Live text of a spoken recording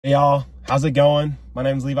Hey y'all, how's it going? My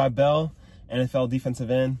name is Levi Bell, NFL defensive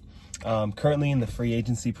end. Currently in the free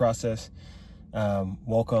agency process.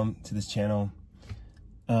 Welcome to this channel.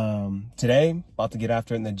 Today, about to get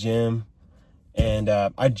after it in the gym. And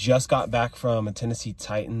I just got back from a Tennessee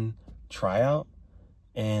Titan tryout.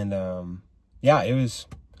 And yeah, it was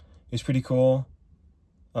pretty cool.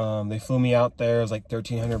 They flew me out there. It was like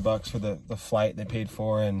 $1,300 for the flight they paid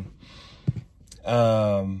for, and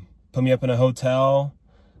put me up in a hotel.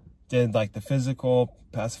 Did like the physical,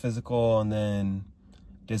 past physical, and then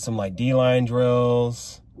did some like D-line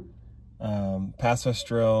drills, pass rush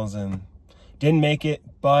drills, and didn't make it,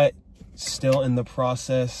 but still in the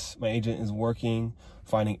process. My agent is working,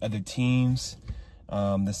 finding other teams.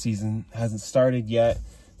 The season hasn't started yet.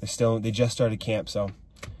 They just started camp, so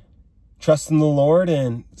trust in the Lord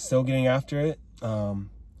and still getting after it. Follow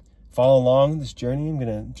along this journey. I'm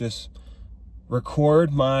gonna just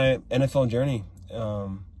record my NFL journey.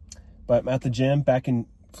 But I'm at the gym,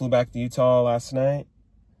 flew back to Utah last night,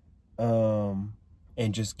 and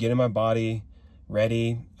just getting my body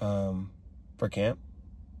ready for camp.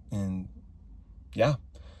 And yeah,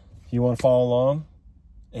 if you want to follow along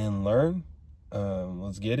and learn,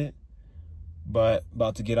 let's get it. But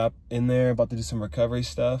about to get up in there, about to do some recovery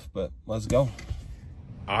stuff, but let's go.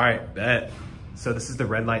 All right, bet. So this is the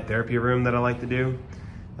red light therapy room that I like to do.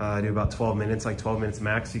 I do about 12 minutes, like 12 minutes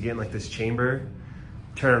max. You get in like this chamber,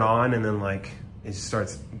 turn it on, and then like it just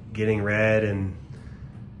starts getting red. And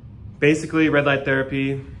basically red light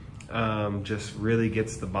therapy just really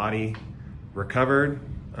gets the body recovered.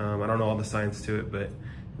 I don't know all the science to it, but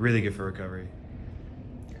really good for recovery.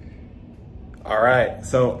 All right,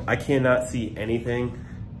 so I cannot see anything.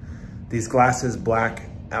 These glasses black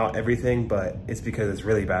out everything, but it's because it's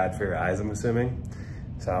really bad for your eyes, I'm assuming.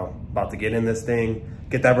 So about to get in this thing,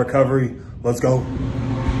 get that recovery. Let's go.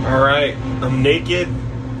 All right, I'm naked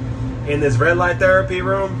in this red light therapy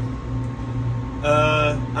room.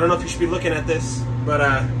 I don't know if you should be looking at this, but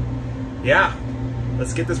yeah,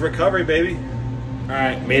 let's get this recovery, baby. All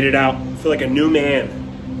right, made it out. I feel like a new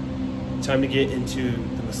man. Time to get into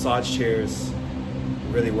the massage chairs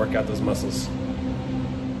and really work out those muscles.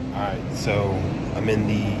 All right, so I'm in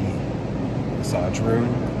the massage room,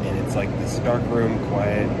 and it's like this dark room,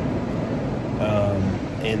 quiet,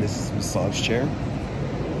 and this is a massage chair.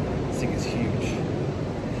 This thing is huge.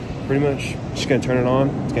 Pretty much just gonna turn it on.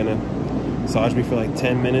 It's gonna massage me for like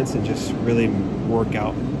 10 minutes and just really work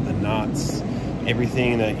out the knots,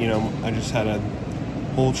 everything that, you know. I just had a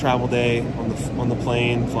whole travel day on the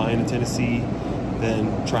plane flying to Tennessee,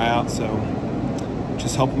 then tryout, so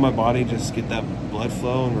just helping my body just get that blood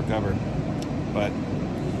flow and recover. But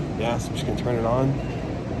yeah, so I'm just gonna turn it on,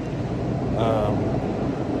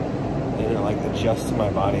 and it like adjusts to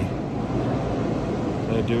my body,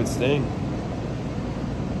 let it do its thing.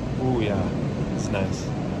 Oh yeah, it's nice.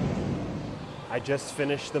 I just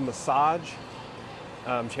finished the massage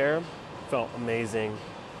chair. Felt amazing.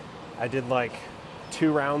 I did like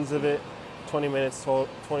 2 rounds of it, 20 minutes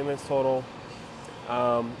total.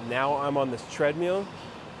 Now I'm on this treadmill,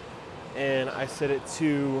 and I set it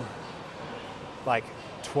to like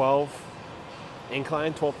 12%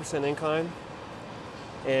 incline,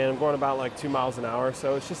 and I'm going about like 2 miles an hour.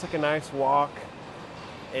 So it's just like a nice walk.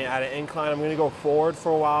 And at an incline, I'm gonna go forward for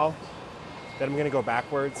a while, then I'm gonna go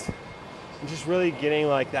backwards. I'm just really getting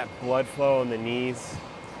like that blood flow in the knees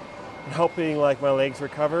and helping like my legs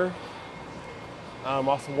recover. I'm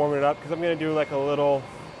also warming it up because I'm gonna do like a little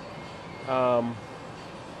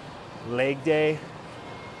leg day,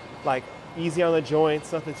 like easy on the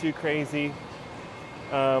joints, nothing too crazy.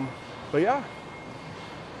 But yeah,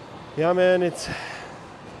 man,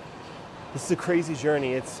 this is a crazy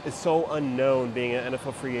journey. It's so unknown being an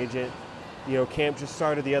NFL free agent. You know, camp just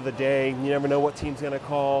started the other day. You never know what team's gonna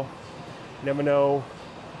call. You never know.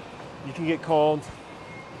 You can get called.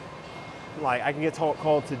 Like I can get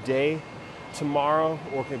called today, tomorrow,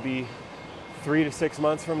 or it could be 3 to 6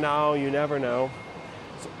 months from now. You never know.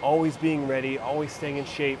 So always being ready, always staying in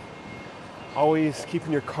shape, always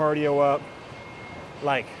keeping your cardio up.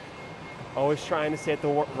 Like always trying to stay at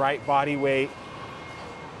the right body weight.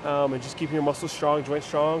 And just keeping your muscles strong, joints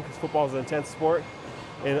strong, because football is an intense sport.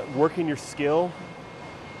 And working your skill,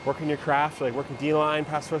 working your craft, like working D-line,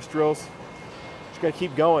 pass rush drills. Just gotta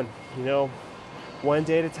keep going, you know, one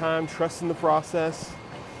day at a time, trusting the process.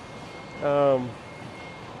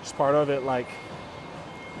 Just part of it. Like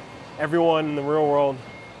everyone in the real world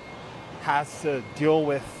has to deal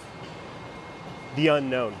with the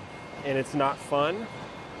unknown, and it's not fun.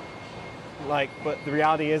 Like, but the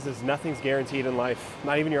reality is nothing's guaranteed in life,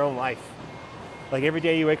 not even your own life. Like every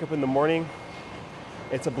day you wake up in the morning,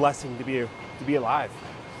 it's a blessing to be alive.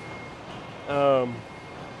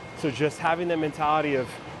 So just having the mentality of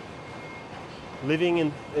living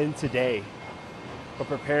in today, but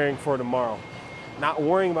preparing for tomorrow. Not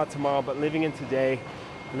worrying about tomorrow, but living in today,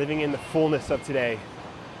 living in the fullness of today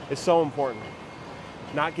is so important.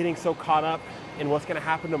 Not getting so caught up in what's gonna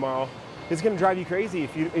happen tomorrow is gonna drive you crazy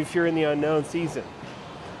if you're in the unknown season.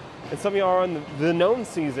 And some of y'all are in the known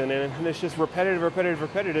season and it's just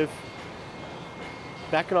repetitive.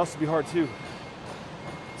 That can also be hard too.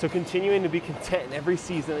 So continuing to be content in every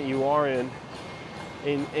season that you are in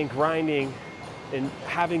grinding and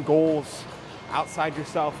having goals outside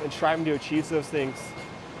yourself and striving to achieve those things,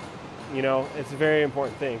 you know, it's a very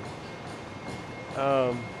important thing.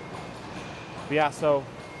 But yeah, so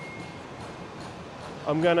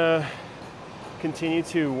I'm gonna continue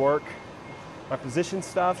to work my position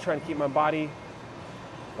stuff, trying to keep my body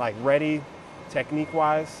like ready technique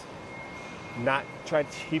wise, not try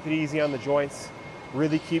to keep it easy on the joints,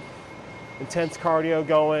 really keep intense cardio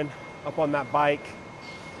going up on that bike.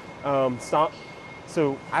 Stop.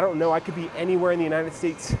 So I don't know, I could be anywhere in the United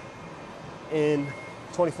States in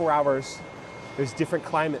 24 hours. There's different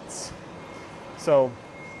climates. So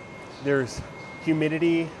there's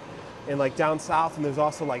humidity and like down south, and there's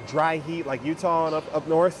also like dry heat like Utah and up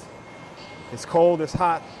north. It's cold, it's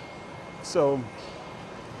hot. So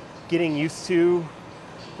getting used to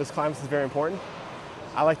those climates is very important.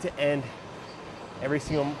 I like to end every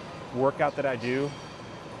single workout that I do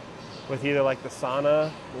with either like the sauna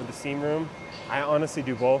or the steam room. I honestly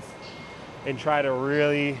do both and try to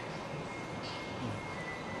really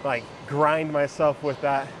like grind myself with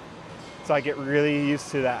that so I get really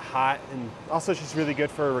used to that hot, and also it's just really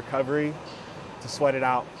good for recovery to sweat it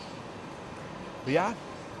out. But yeah,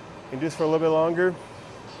 can do this for a little bit longer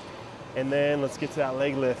and then let's get to that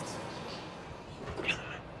leg lift.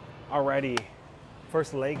 Alrighty,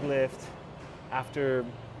 first leg lift after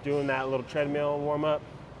doing that little treadmill warm up,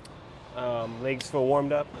 legs feel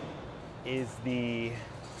warmed up, is the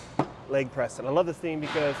leg press. And I love this thing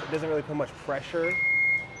because it doesn't really put much pressure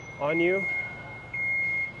on you.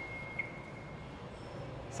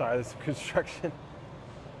 Sorry, there's some construction.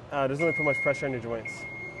 It doesn't really put much pressure on your joints.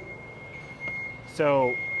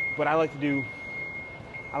 So what I like to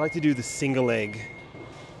do the single leg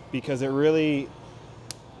because it really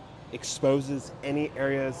exposes any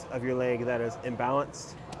areas of your leg that is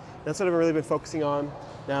imbalanced. That's what I've really been focusing on.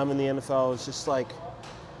 Now I'm in the NFL, it's just like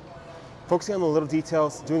focusing on the little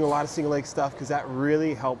details, doing a lot of single leg stuff because that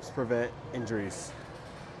really helps prevent injuries.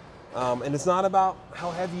 And it's not about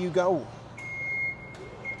how heavy you go.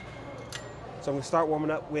 So I'm gonna start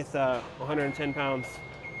warming up with 110 pounds.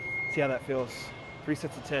 See how that feels. 3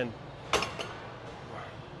 sets of 10.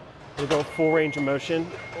 We'll go full range of motion.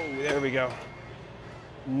 Oh, there we go.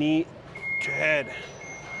 Knee to head.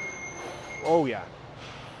 Oh yeah.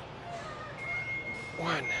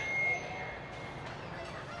 1,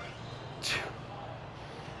 2,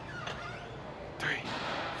 3,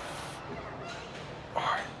 4.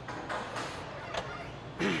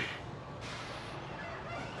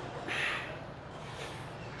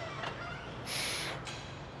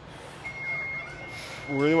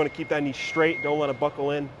 We really want to keep that knee straight. Don't let it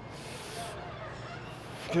buckle in.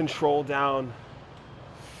 Control down.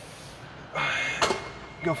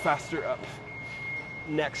 Go faster up.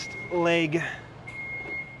 Next leg.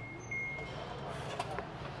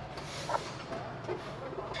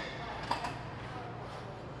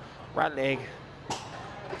 Right leg.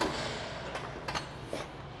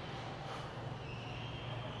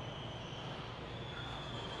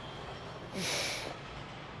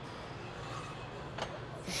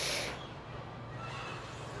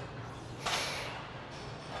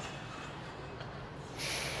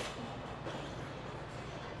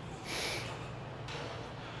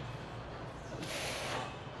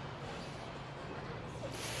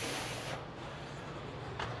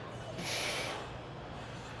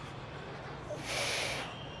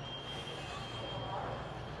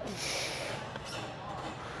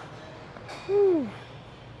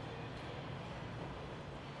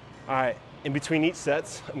 All right, in between each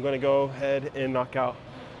sets, I'm gonna go ahead and knock out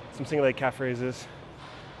some single leg calf raises,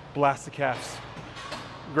 blast the calves.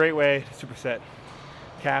 Great way to superset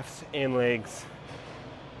calves and legs.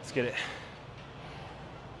 Let's get it.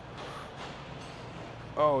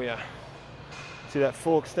 Oh yeah. See that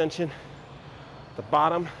full extension? The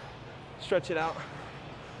bottom, stretch it out.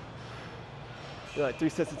 Do like 3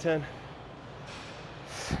 sets of 10.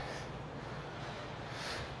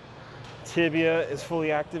 Tibia is fully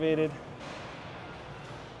activated.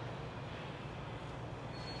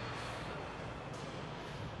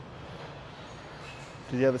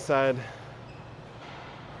 To the other side.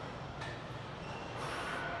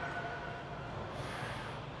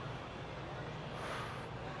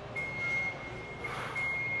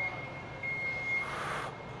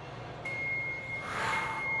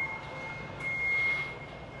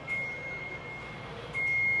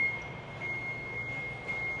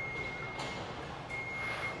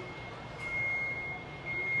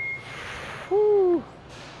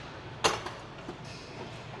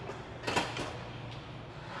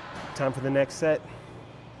 Time for the next set.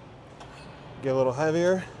 Get a little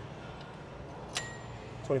heavier.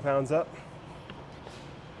 20 pounds up.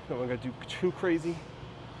 Don't want to do too crazy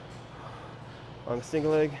on the single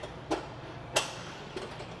leg.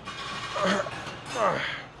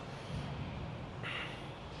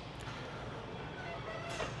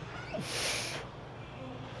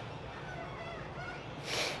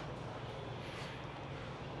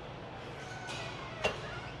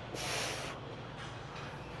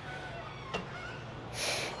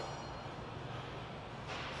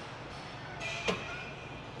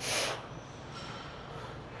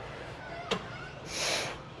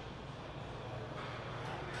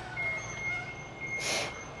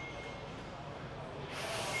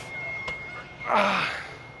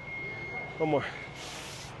 One more.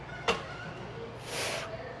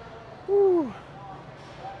 Woo.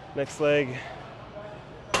 Next leg.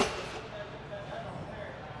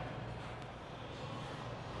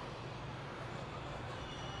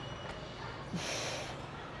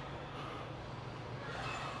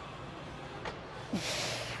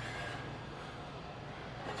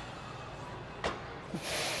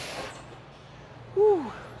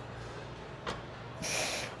 Woo.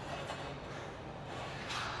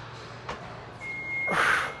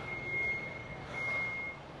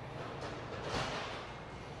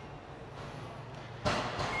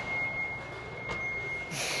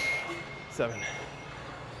 7.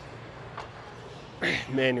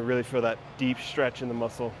 Man, you really feel that deep stretch in the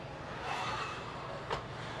muscle.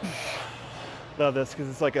 Love this because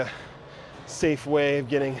it's like a safe way of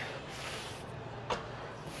getting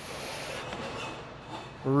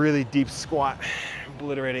a really deep squat,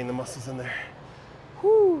 obliterating the muscles in there.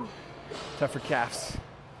 Whew. Tough for calves.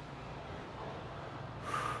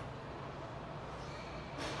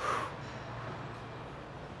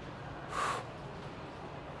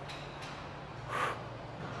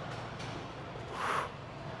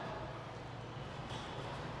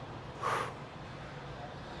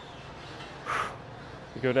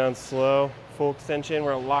 Go down slow, full extension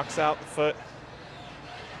where it locks out the foot.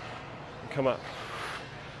 And come up.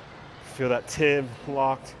 Feel that tib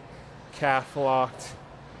locked, calf locked.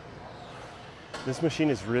 This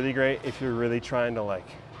machine is really great if you're really trying to like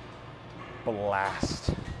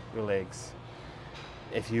blast your legs.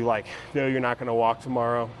 If you like know you're not gonna walk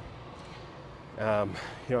tomorrow, you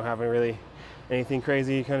don't have really anything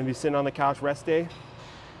crazy, you kind of be sitting on the couch rest day.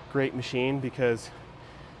 Great machine because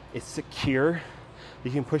it's secure. You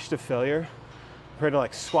can push to failure. Compared to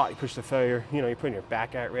like squat, you push to failure, you know, you're putting your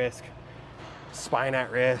back at risk, spine at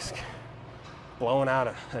risk, blowing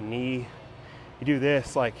out a knee. You do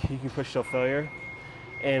this, like you can push to failure.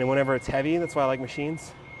 And whenever it's heavy, that's why I like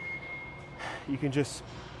machines, you can just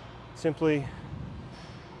simply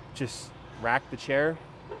just rack the chair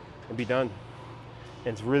and be done.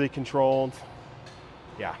 And it's really controlled.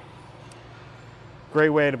 Yeah. Great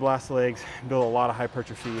way to blast the legs, build a lot of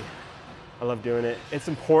hypertrophy. I love doing it. It's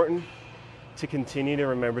important to continue to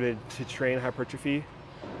remember to train hypertrophy.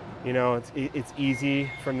 You know, it's easy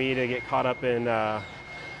for me to get caught up in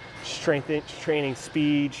training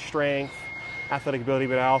speed, strength, athletic ability,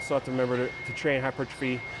 but I also have to remember to train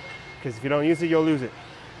hypertrophy because if you don't use it, you'll lose it.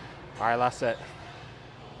 All right, last set.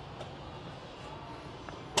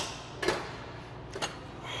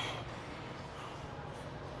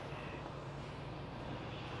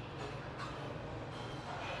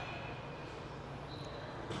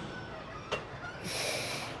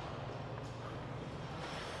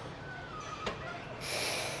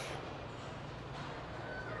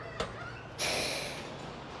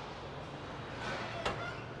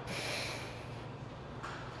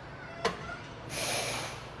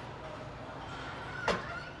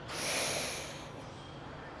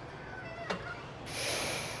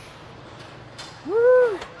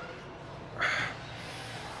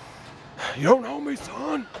 You don't know me,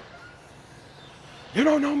 son. You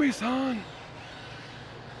don't know me, son.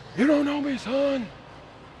 You don't know me, son.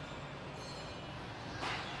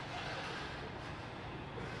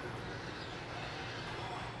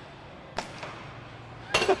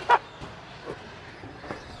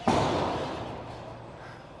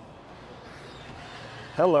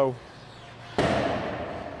 Hello.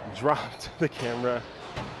 Dropped the camera.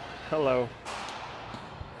 Hello.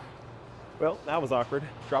 Well, that was awkward.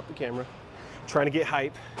 Dropped the camera. Trying to get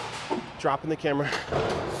hype. Dropping the camera.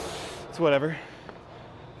 It's whatever.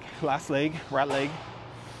 Last leg, right leg.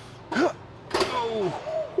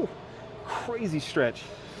 Oh, crazy stretch.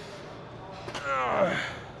 All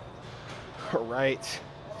right.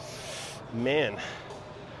 Man,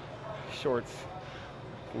 shorts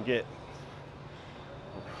can get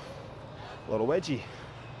a little wedgy.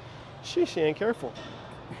 Sheesh, ain't careful.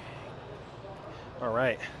 All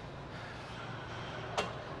right.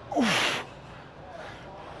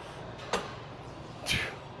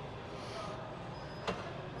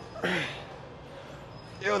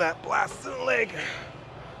 Feel that blast in the leg.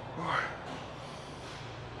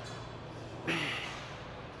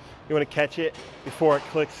 You want to catch it before it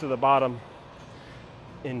clicks to the bottom.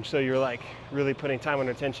 And so you're like really putting time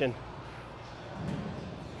under tension.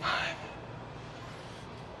 5,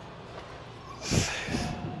 6,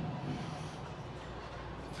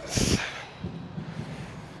 7.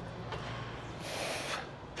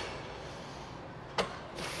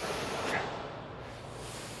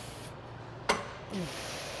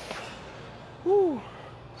 Woo.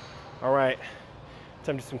 All right,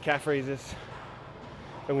 time to do some calf raises.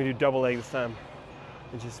 I'm gonna do double leg this time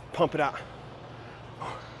and just pump it out.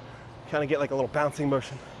 Kind of get like a little bouncing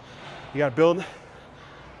motion. You gotta build, you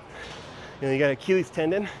know, you got Achilles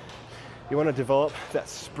tendon. You wanna develop that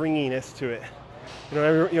springiness to it. You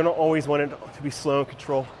don't always want it to be slow and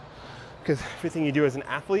controlled, because everything you do as an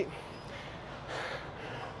athlete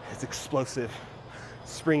is explosive,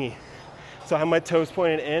 springy. So I have my toes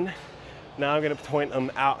pointed in. Now I'm gonna point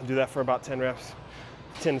them out and do that for about 10 reps,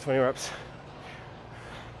 10 to 20 reps.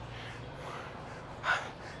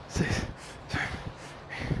 6, 7.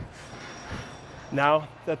 Now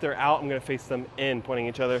that they're out, I'm gonna face them in, pointing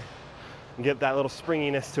each other, and get that little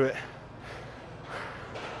springiness to it.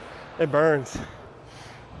 It burns.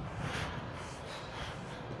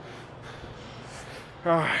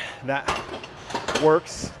 All right, that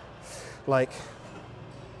works like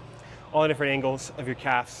all the different angles of your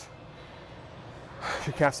calves.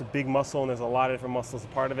 Your calf's a big muscle and there's a lot of different muscles a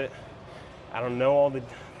part of it. I don't know all the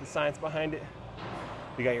science behind it.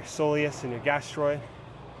 You got your soleus and your gastroid.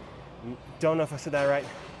 Don't know if I said that right,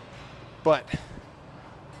 but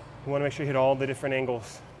you want to make sure you hit all the different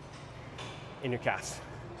angles in your calves.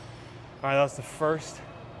 All right, that was the first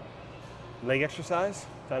leg exercise.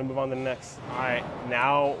 Time to move on to the next. All right,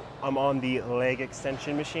 now I'm on the leg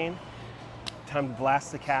extension machine. Time to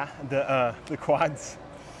blast the quads,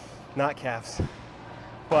 not calves.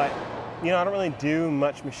 But you know, I don't really do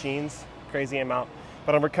much machines, crazy amount.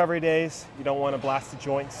 But on recovery days, you don't want to blast the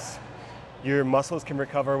joints. Your muscles can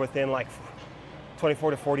recover within like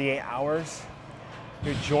 24 to 48 hours.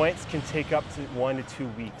 Your joints can take up to 1 to 2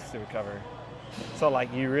 weeks to recover. So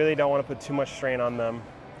like you really don't want to put too much strain on them.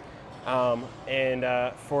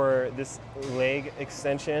 For this leg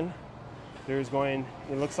extension,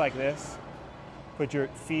 it looks like this. Put your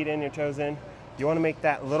feet in, your toes in. You want to make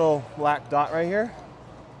that little black dot right here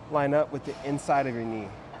line up with the inside of your knee.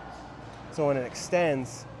 So when it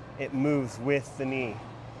extends, it moves with the knee.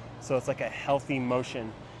 So it's like a healthy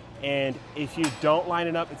motion. And if you don't line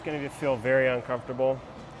it up, it's going to feel very uncomfortable.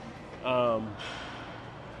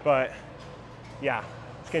 But yeah,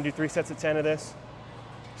 it's going to do 3 sets of 10 of this.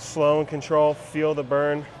 Slow and control, feel the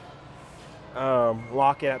burn.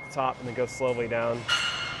 Lock it at the top and then go slowly down.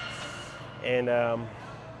 And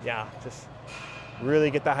yeah, just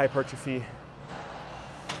really get that hypertrophy.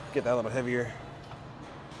 Get that a little heavier.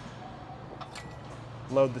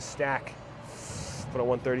 Load the stack. Put on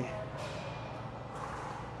 130.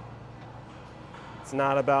 It's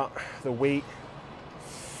not about the weight.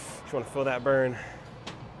 Just want to feel that burn.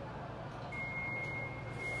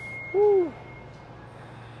 Woo.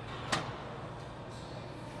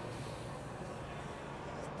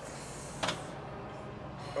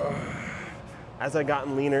 As I've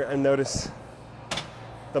gotten leaner, I noticed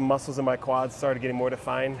the muscles in my quads started getting more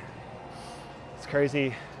defined. It's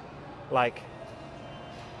crazy, like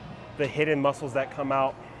the hidden muscles that come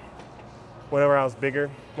out whenever I was bigger,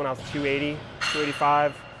 when I was 280,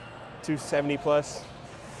 285, 270 plus,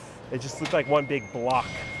 it just looked like one big block.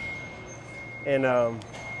 And I know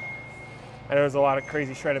there's a lot of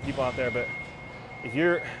crazy shredded people out there, but if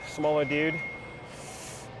you're a smaller dude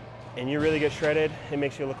and you really get shredded, it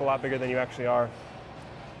makes you look a lot bigger than you actually are.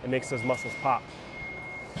 It makes those muscles pop.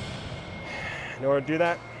 In order to do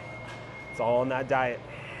that, it's all in that diet.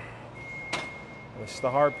 Which is the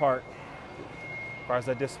hard part. Requires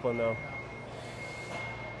that discipline though.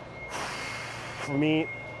 For me,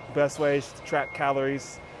 the best way is to track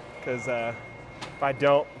calories, because if I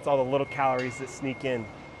don't, it's all the little calories that sneak in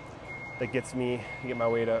that gets me to get my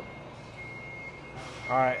weight up.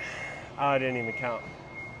 All right, I didn't even count.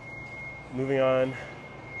 Moving on,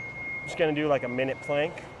 I'm just gonna do like a minute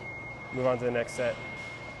plank, move on to the next set.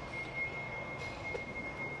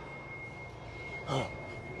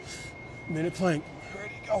 Minute plank,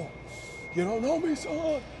 ready to go. You don't know me,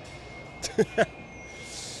 son.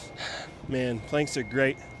 Man, planks are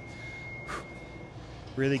great.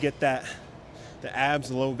 Really get the abs,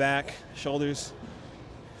 the low back, shoulders.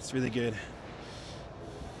 It's really good.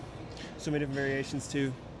 So many different variations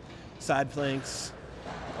too. Side planks,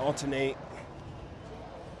 alternate,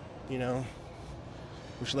 you know,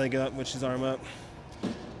 which leg up, which his arm up.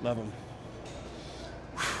 Love them.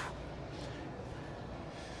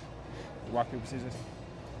 Rock, paper, scissors.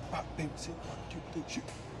 Rock, paper, scissors. 1, 2, 3, shoot.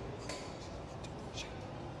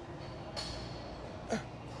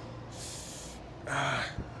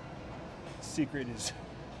 Secret is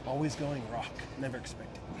always going rock, never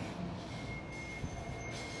expect it.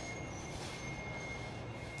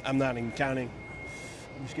 I'm not even counting.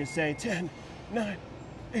 I'm just gonna say 10, 9,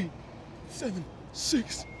 8, 7,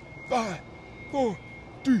 6, 5, 4,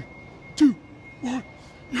 3, 2, 1,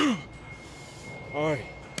 yeah. All right,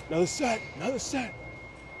 another set, another set.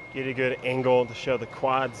 Get a good angle to show the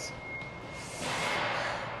quads.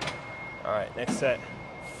 All right, next set.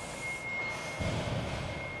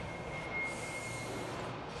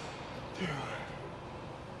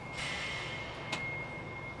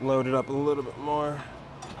 Load it up a little bit more.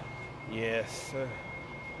 Yes.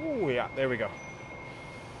 Oh yeah, there we go.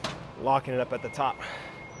 Locking it up at the top.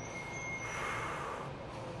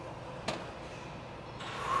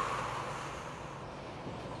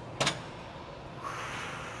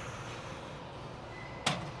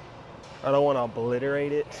 I don't want to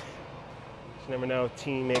obliterate it. You never know,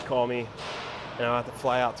 team may call me and I'll have to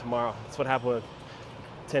fly out tomorrow. That's what happened with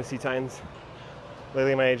Tennessee Titans.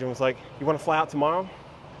 Lately my agent was like, you want to fly out tomorrow?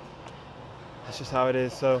 That's just how it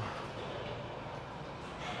is. So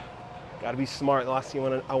gotta be smart. The last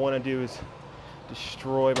thing I want to do is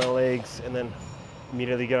destroy my legs and then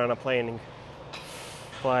immediately get on a plane and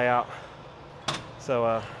fly out.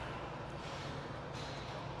 So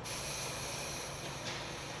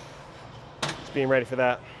just being ready for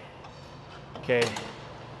that. Okay,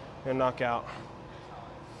 gonna knock out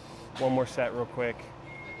one more set real quick.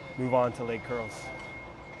 Move on to leg curls.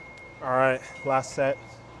 All right, last set.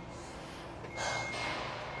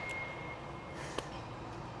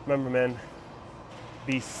 Remember, men,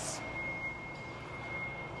 beasts.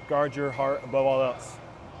 Guard your heart above all else.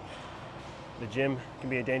 The gym can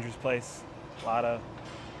be a dangerous place. A lot of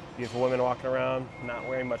beautiful women walking around, not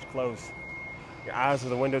wearing much clothes. Your eyes are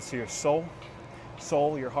the windows to your soul.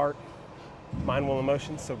 Soul, your heart, mind, will,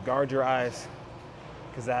 emotions. So guard your eyes,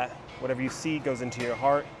 because that, whatever you see goes into your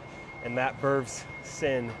heart, and that births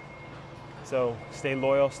sin. So stay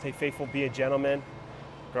loyal, stay faithful, be a gentleman,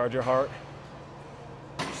 guard your heart.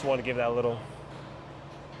 Just want to give that little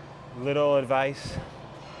advice,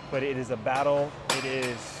 but it is a battle.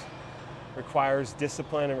 It requires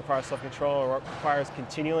discipline, it requires self-control, it requires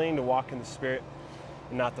continuing to walk in the spirit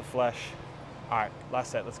and not the flesh. All right,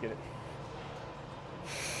 last set, let's get it.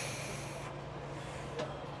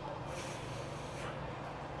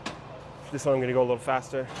 This one I'm gonna go a little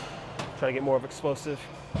faster, try to get more of explosive.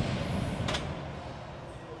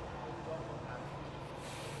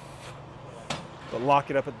 But lock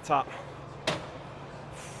it up at the top.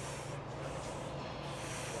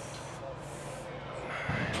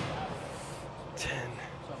 10,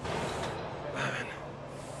 11,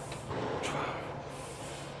 12.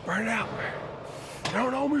 Burn it out. You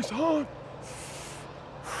don't know me, son.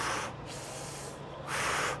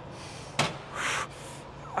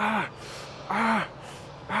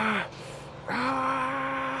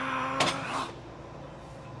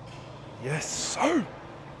 Yes, sir.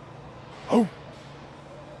 Oh.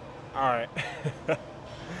 All right.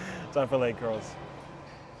 Time for leg curls.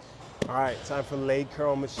 All right, time for leg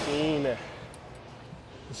curl machine.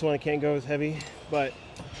 This one can't go as heavy, but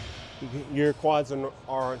your quads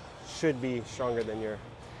should be stronger than your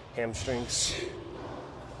hamstrings.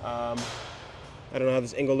 I don't know how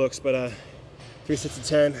this angle looks, but 3 sets of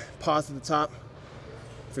 10. Pause at the top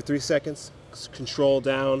for 3 seconds. Control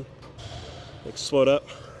down. Explode up.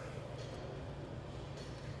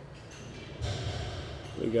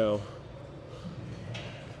 There we go.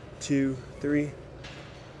 2, 3.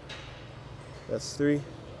 That's 3.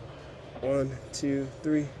 1, 2,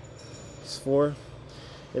 3. It's 4.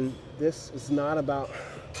 And this is not about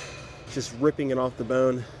just ripping it off the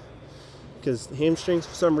bone, because hamstrings,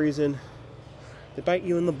 for some reason, they bite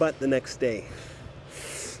you in the butt the next day.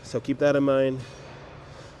 So keep that in mind.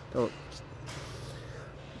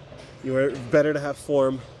 You are better to have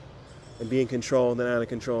form and be in control than out of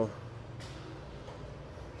control.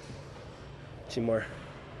 2 more.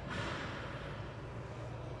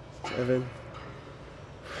 7.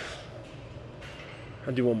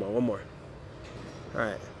 I'll do one more. All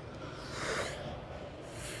right.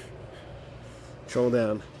 Control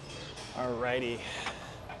down. All righty.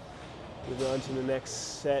 Move on to the next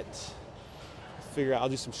set. Figure out, I'll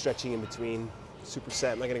do some stretching in between.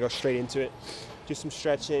 Superset, I'm not gonna go straight into it. Do some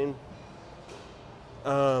stretching.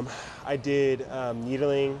 I did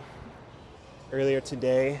needling earlier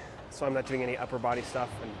today, so I'm not doing any upper body stuff,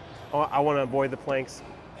 and I want to avoid the planks.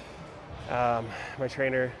 My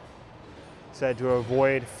trainer said to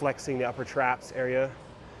avoid flexing the upper traps area.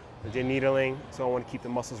 I did needling, so I want to keep the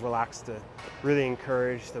muscles relaxed to really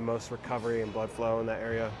encourage the most recovery and blood flow in that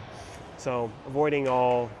area. So avoiding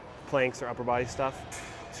all planks or upper body stuff,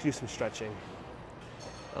 just do some stretching,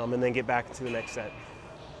 and then get back to the next set.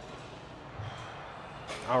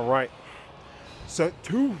 All right, set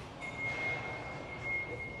 2.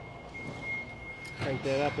 Crank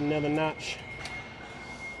that up another notch.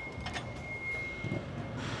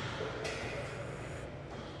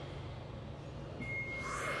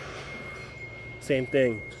 Same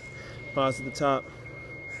thing, pause at the top,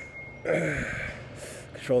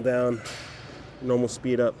 control down, normal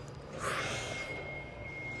speed up.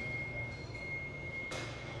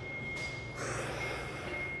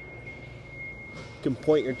 You can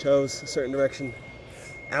point your toes a certain direction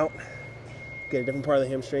out, get a different part of the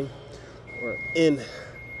hamstring, or in a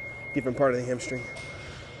different part of the hamstring,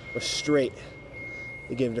 or straight,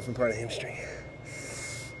 you get a different part of the hamstring.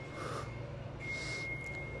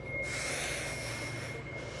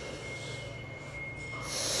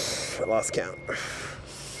 I lost count.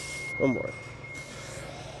 One more.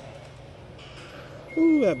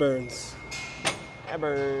 Ooh, that burns. That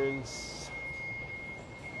burns.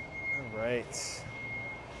 All right.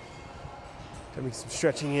 Doing some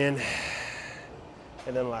stretching in,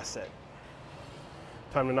 and then last set.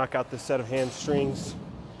 Time to knock out this set of hamstrings.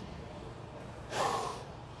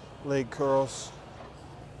 Leg curls.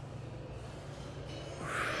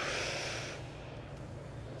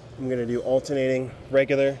 I'm gonna do alternating,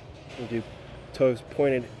 regular. We'll do toes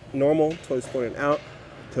pointed normal, toes pointed out,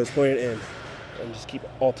 toes pointed in, and just keep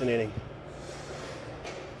alternating.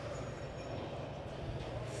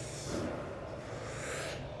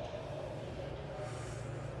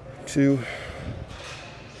 Two.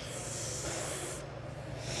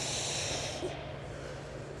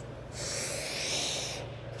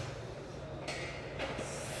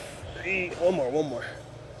 Three. One more.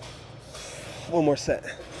 One more set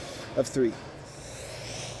of 3.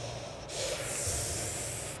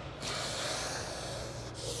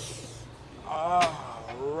 All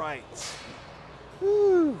right.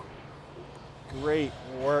 Woo. Great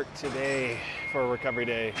work today for a recovery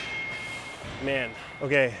day. Man.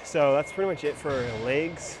 Okay, so that's pretty much it for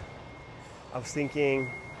legs. I was thinking,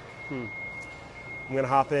 I'm gonna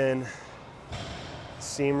hop in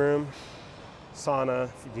steam room, sauna,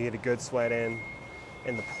 if you can get a good sweat in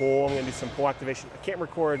the pool. I'm gonna do some pool activation. I can't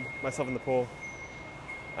record myself in the pool.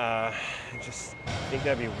 I just think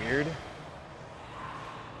that'd be weird.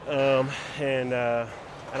 And I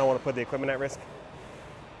don't want to put the equipment at risk.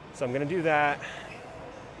 So I'm gonna do that.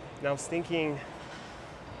 Now I was thinking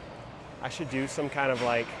I should do some kind of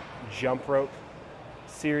like jump rope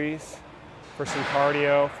series for some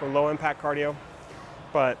cardio, for low impact cardio.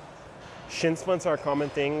 But shin splints are a common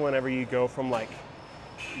thing whenever you go from like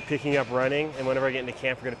picking up running, and whenever I get into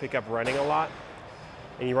camp, you're gonna pick up running a lot,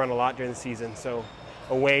 and you run a lot during the season. So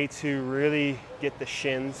a way to really get the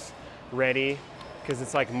shins ready, because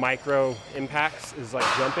it's like micro impacts, is like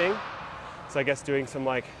jumping. So I guess doing some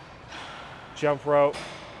like jump rope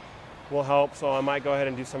will help. So I might go ahead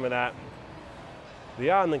and do some of that. But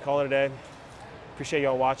yeah, and then call it a day. Appreciate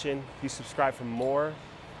y'all watching. Please subscribe for more.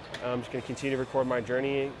 I'm just gonna continue to record my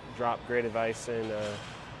journey, drop great advice, and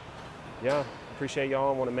yeah, appreciate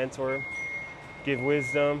y'all. I want to mentor, give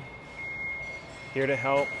wisdom, here to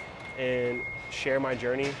help and share my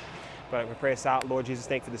journey. But we pray us out. Lord Jesus,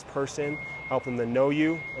 thank you for this person. Help them to know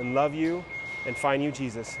you and love you and find you,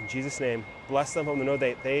 Jesus. In Jesus' name, bless them. Help them to know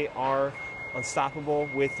that they are unstoppable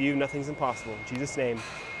with you. Nothing's impossible. In Jesus' name,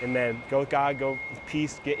 amen. Go with God, go with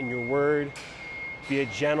peace, get in your word. Be a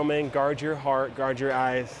gentleman, guard your heart, guard your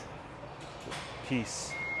eyes.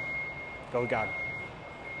 Peace. Go with God.